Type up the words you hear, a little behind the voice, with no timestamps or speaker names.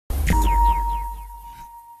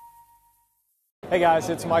Hey guys,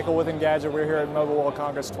 it's Michael with Engadget. We're here at Mobile World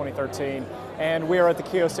Congress 2013, and we are at the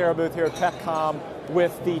Kyocera booth here at TechCom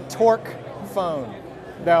with the Torque phone.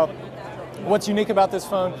 Now, what's unique about this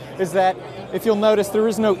phone is that, if you'll notice, there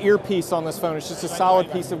is no earpiece on this phone. It's just a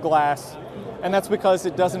solid piece of glass, and that's because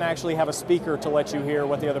it doesn't actually have a speaker to let you hear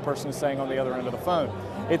what the other person is saying on the other end of the phone.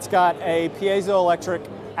 It's got a piezoelectric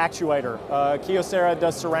actuator. Kyocera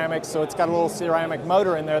does ceramics, so it's got a little ceramic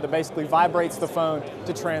motor in there that basically vibrates the phone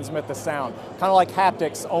to transmit the sound. Kind of like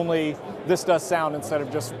haptics, only this does sound instead of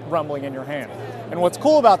just rumbling in your hand. And what's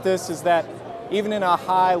cool about this is that even in a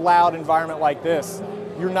high, loud environment like this,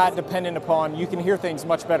 you're not dependent upon, you can hear things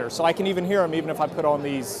much better. So I can even hear them even if I put on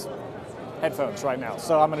these headphones right now.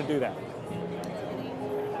 So I'm going to do that.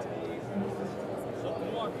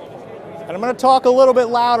 And I'm going to talk a little bit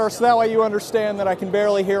louder so that way you understand that I can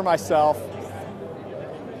barely hear myself.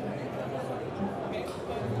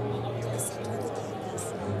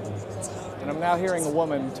 And I'm now hearing a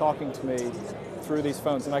woman talking to me through these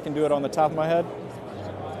phones, and I can do it on the top of my head.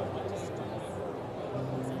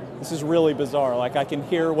 This is really bizarre. Like, I can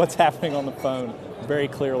hear what's happening on the phone very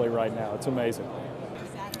clearly right now. It's amazing.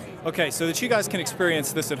 Okay, so that you guys can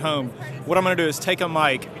experience this at home, what I'm going to do is take a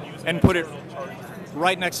mic and put it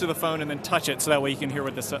right next to the phone and then touch it so that way you can hear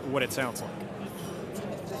what it sounds like.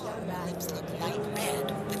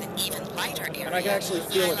 And I can actually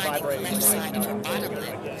feel it vibrating right now.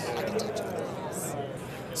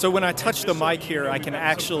 So when I touch the mic here, I can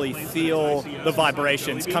actually feel the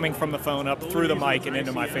vibrations coming from the phone up through the mic and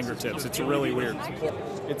into my fingertips. It's really weird.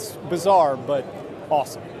 It's bizarre, but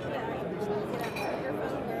awesome.